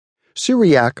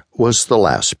Syriac was the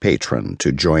last patron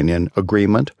to join in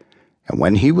agreement, and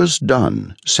when he was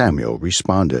done, Samuel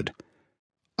responded,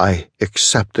 "I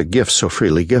accept the gift so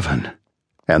freely given."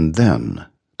 And then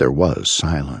there was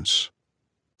silence.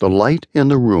 The light in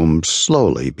the room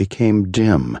slowly became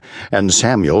dim, and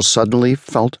Samuel suddenly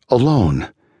felt alone.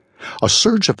 A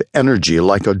surge of energy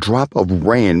like a drop of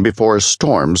rain before a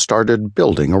storm started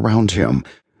building around him.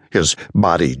 His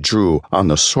body drew on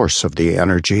the source of the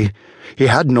energy. He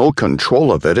had no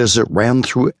control of it as it ran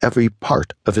through every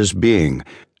part of his being.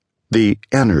 The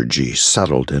energy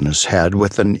settled in his head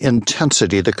with an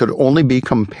intensity that could only be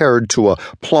compared to a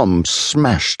plum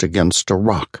smashed against a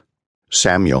rock.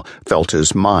 Samuel felt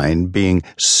his mind being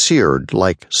seared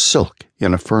like silk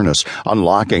in a furnace,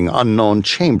 unlocking unknown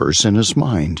chambers in his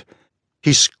mind.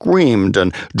 He screamed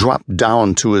and dropped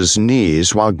down to his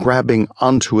knees while grabbing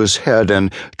onto his head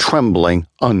and trembling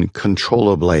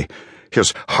uncontrollably.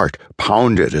 His heart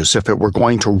pounded as if it were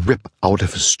going to rip out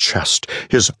of his chest.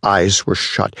 His eyes were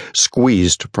shut,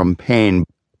 squeezed from pain,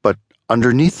 but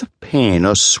underneath the pain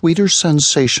a sweeter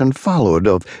sensation followed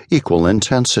of equal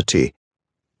intensity.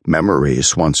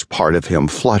 Memories once part of him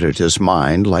flooded his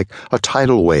mind like a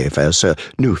tidal wave as a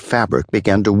new fabric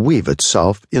began to weave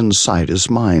itself inside his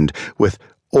mind, with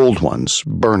old ones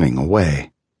burning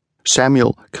away.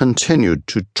 Samuel continued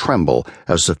to tremble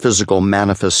as the physical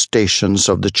manifestations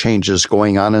of the changes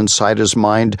going on inside his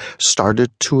mind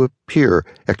started to appear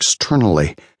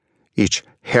externally. Each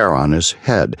hair on his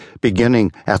head,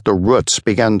 beginning at the roots,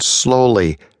 began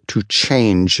slowly to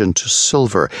change into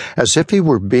silver, as if he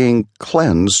were being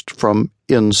cleansed from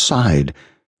inside.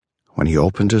 When he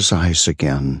opened his eyes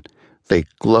again, they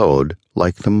glowed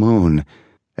like the moon,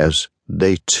 as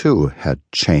they too had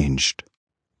changed.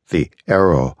 The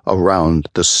arrow around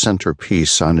the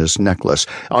centerpiece on his necklace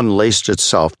unlaced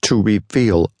itself to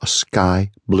reveal a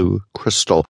sky-blue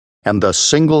crystal, and the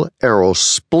single arrow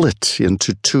split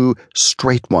into two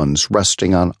straight ones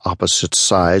resting on opposite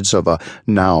sides of a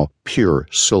now pure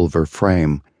silver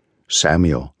frame.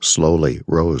 Samuel slowly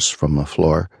rose from the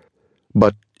floor,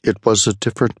 but it was a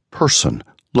different person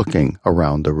looking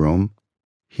around the room.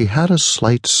 He had a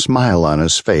slight smile on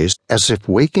his face, as if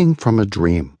waking from a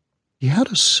dream. He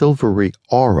had a silvery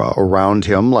aura around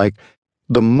him like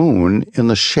the moon in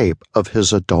the shape of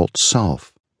his adult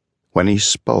self. When he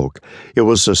spoke, it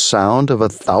was the sound of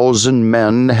 1,000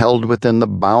 men held within the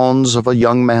bounds of a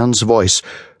young man's voice,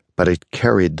 but it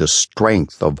carried the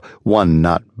strength of one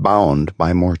not bound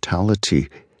by mortality.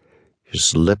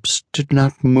 His lips did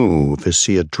not move as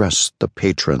he addressed the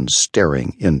patrons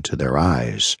staring into their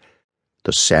eyes.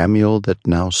 The Samuel that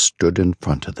now stood in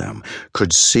front of them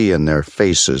could see in their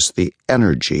faces the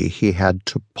energy he had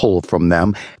to pull from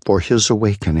them for his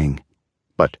awakening.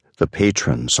 But the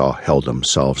patrons all held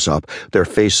themselves up, their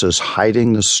faces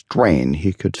hiding the strain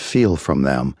he could feel from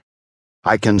them.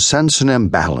 "I can sense an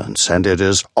imbalance, and it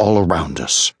is all around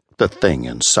us," the thing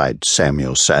inside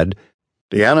Samuel said.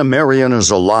 "The Animarian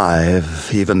is alive,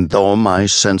 even though my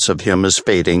sense of him is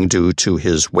fading due to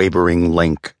his wavering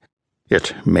link.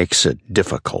 It makes it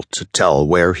difficult to tell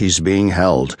where he's being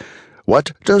held.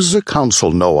 What does the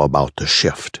council know about the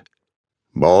shift?"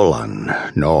 "Bolan,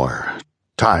 Nor,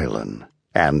 Tylan,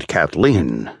 and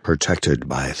Kathleen, protected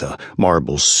by the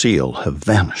marble seal, have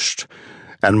vanished,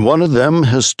 and one of them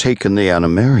has taken the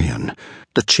Animarian,"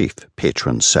 the chief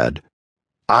patron said.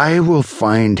 "I will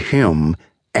find him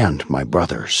and my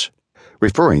brothers,"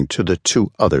 referring to the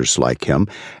two others like him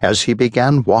as he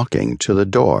began walking to the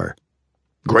door.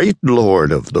 "Great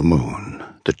Lord of the Moon,"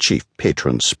 the chief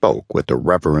patron spoke with the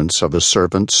reverence of a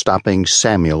servant, stopping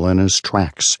Samuel in his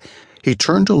tracks. He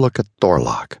turned to look at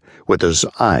Thorlok, with his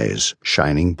eyes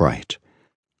shining bright.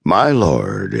 "My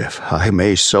lord, if I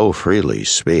may so freely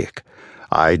speak,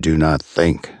 I do not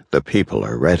think the people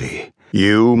are ready.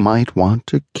 You might want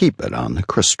to keep it on the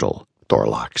crystal,"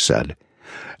 Thorlok said,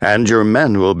 "and your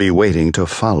men will be waiting to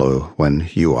follow when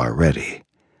you are ready."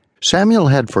 Samuel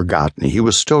had forgotten he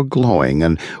was still glowing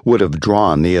and would have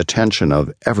drawn the attention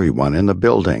of everyone in the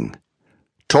building.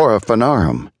 "Torah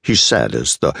Fanarum," he said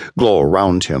as the glow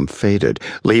around him faded,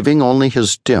 leaving only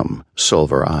his dim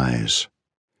silver eyes.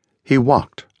 He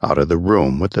walked out of the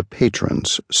room with the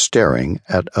patrons staring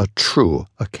at a true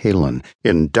Achalan,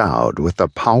 endowed with the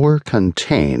power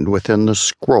contained within the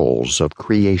scrolls of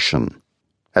creation.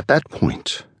 At that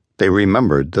point, they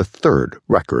remembered the third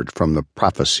record from the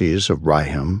prophecies of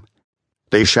Riham.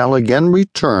 "They shall again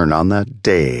return on that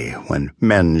day when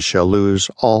men shall lose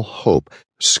all hope,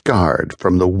 scarred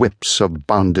from the whips of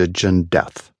bondage and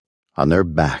death. On their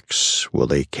backs will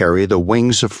they carry the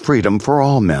wings of freedom for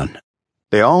all men."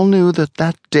 They all knew that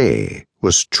that day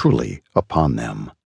was truly upon them.